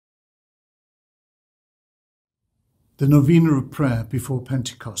The novena of prayer before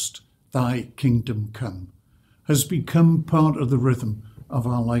Pentecost, Thy Kingdom Come, has become part of the rhythm of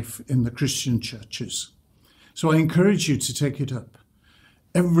our life in the Christian churches. So I encourage you to take it up.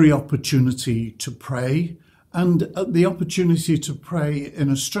 Every opportunity to pray, and the opportunity to pray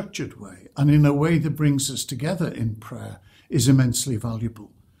in a structured way and in a way that brings us together in prayer, is immensely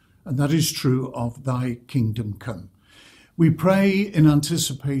valuable. And that is true of Thy Kingdom Come. We pray in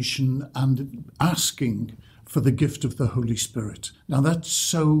anticipation and asking for the gift of the Holy Spirit. Now that's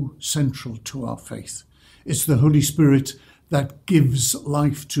so central to our faith. It's the Holy Spirit that gives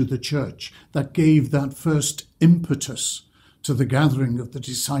life to the church, that gave that first impetus to the gathering of the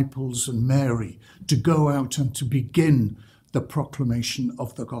disciples and Mary to go out and to begin the proclamation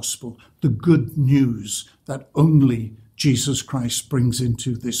of the gospel, the good news that only Jesus Christ brings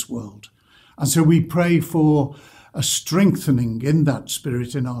into this world. And so we pray for a strengthening in that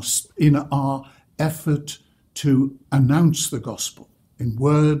spirit in our effort to announce the gospel in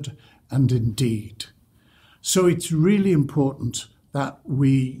word and in deed. So it's really important that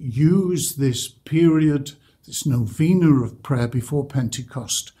we use this period, this novena of prayer before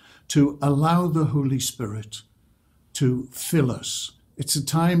Pentecost, to allow the Holy Spirit to fill us. It's a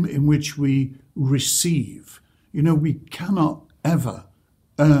time in which we receive. You know, we cannot ever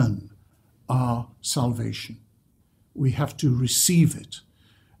earn our salvation. We have to receive it.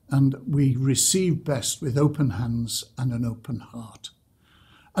 And we receive best with open hands and an open heart.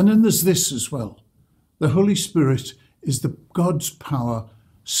 And then there's this as well. The Holy Spirit is God's power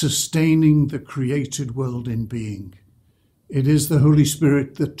sustaining the created world in being. It is the Holy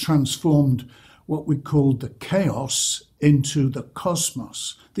Spirit that transformed what we call the chaos into the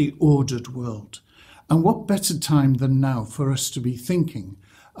cosmos, the ordered world. And what better time than now for us to be thinking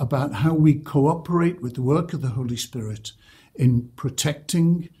about how we cooperate with the work of the Holy Spirit in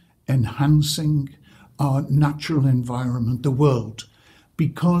protecting, enhancing our natural environment, the world,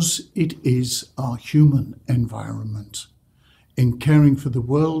 because it is our human environment. In caring for the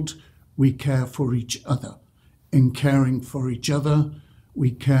world, we care for each other. In caring for each other,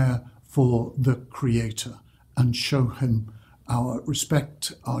 we care for the Creator and show him our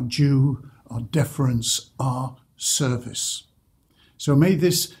respect, our due, our deference, our service. So may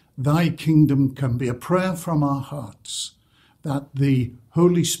this Thy Kingdom Come be a prayer from our hearts, that the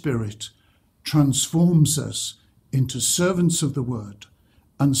Holy Spirit transforms us into servants of the Word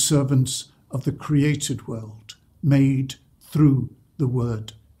and servants of the created world, made through the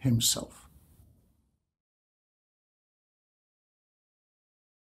Word himself.